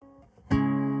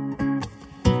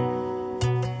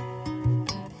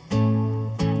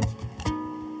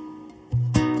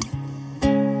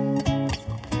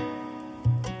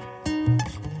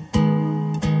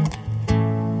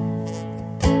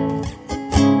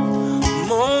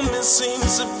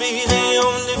to be the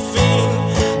only thing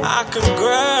I can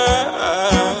grasp.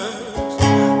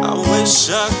 I wish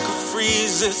I could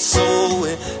freeze it so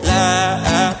it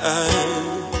lasts.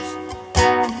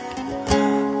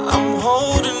 I'm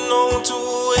holding on to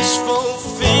wishful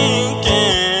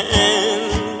thinking.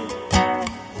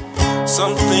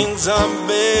 Some things are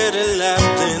better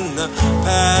left in the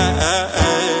past.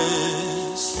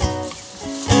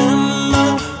 In my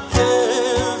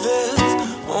head, there's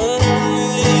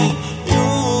only you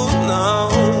now.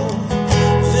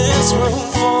 This room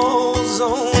falls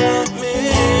on me.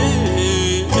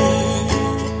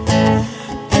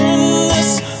 In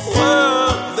this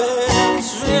world, there's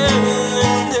real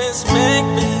and there's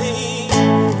make-believe.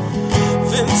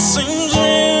 That seems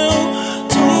real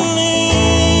to me.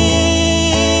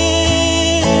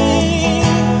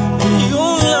 You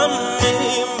love me,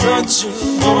 but you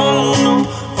don't know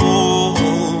who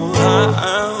I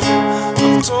am.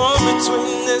 I'm torn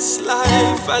between this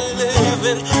life I live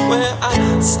and where I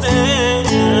stand.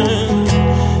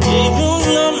 You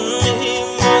love me,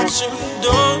 but you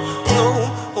don't know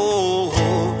who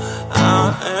I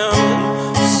am.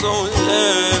 So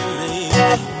let me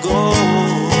go.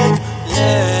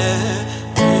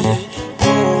 Let me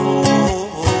go.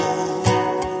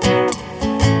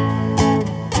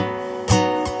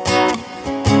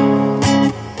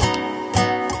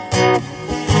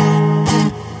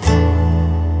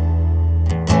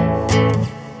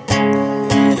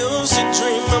 Used to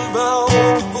dream about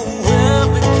who we'll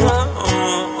become.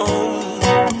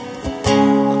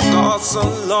 Thoughts of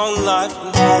long life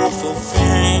and hopeful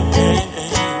things.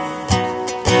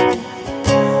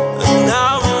 And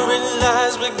now we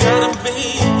realize we gotta be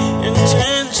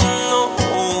intentional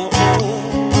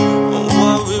on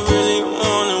what we really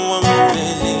want and what we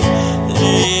really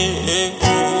need.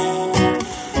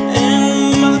 In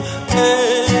my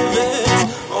head, there's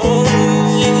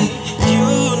only you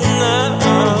now.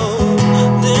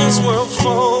 This world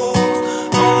falls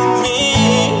on me.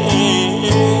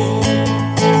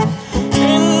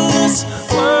 In this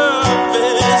world,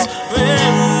 there's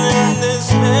real and there's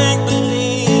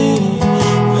make-believe.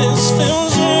 This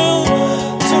feels real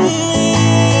to me.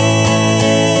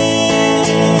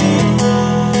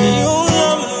 You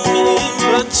love me,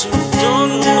 but you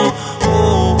don't know who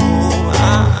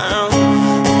I am.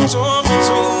 I'm torn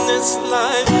between this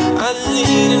life I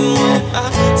lead and where I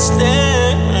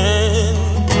stand.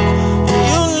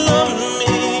 You love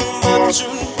me, but you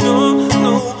don't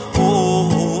know who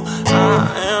I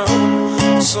am.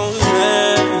 So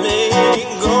let me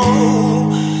go.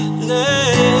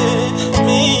 Let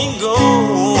me go.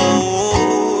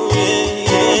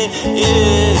 Yeah,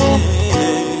 yeah,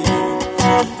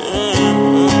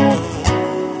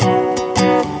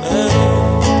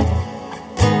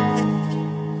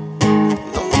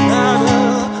 no matter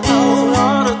how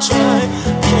hard I try,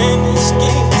 can't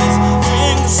escape this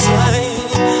thing inside.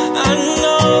 I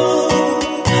know,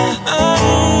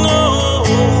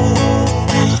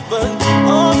 but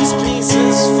all these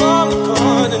pieces fall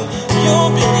apart, and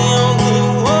you'll be the only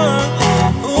one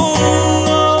who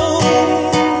knows.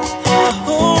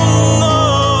 Who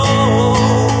knows?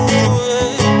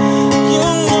 You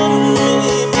know me,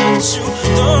 but you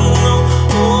don't know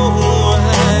who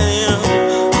I am.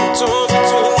 I'm torn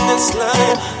between this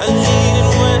life I lead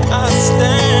and where I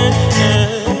stand.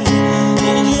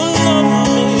 You know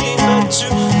me, but you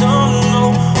don't know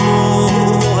who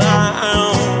I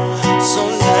am. So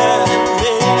let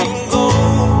me go.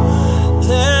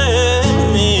 Let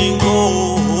me go.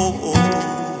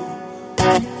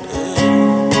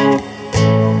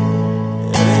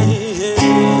 Yeah, yeah,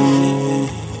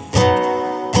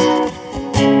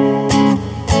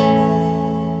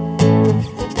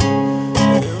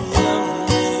 You love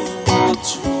me, but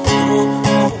you don't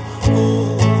know who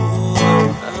I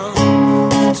am.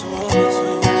 I'm torn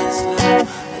between this life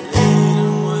I lead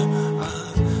and where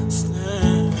I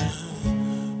stand.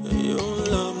 You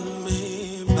love me,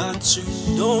 but you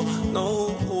don't know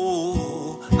who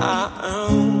I am.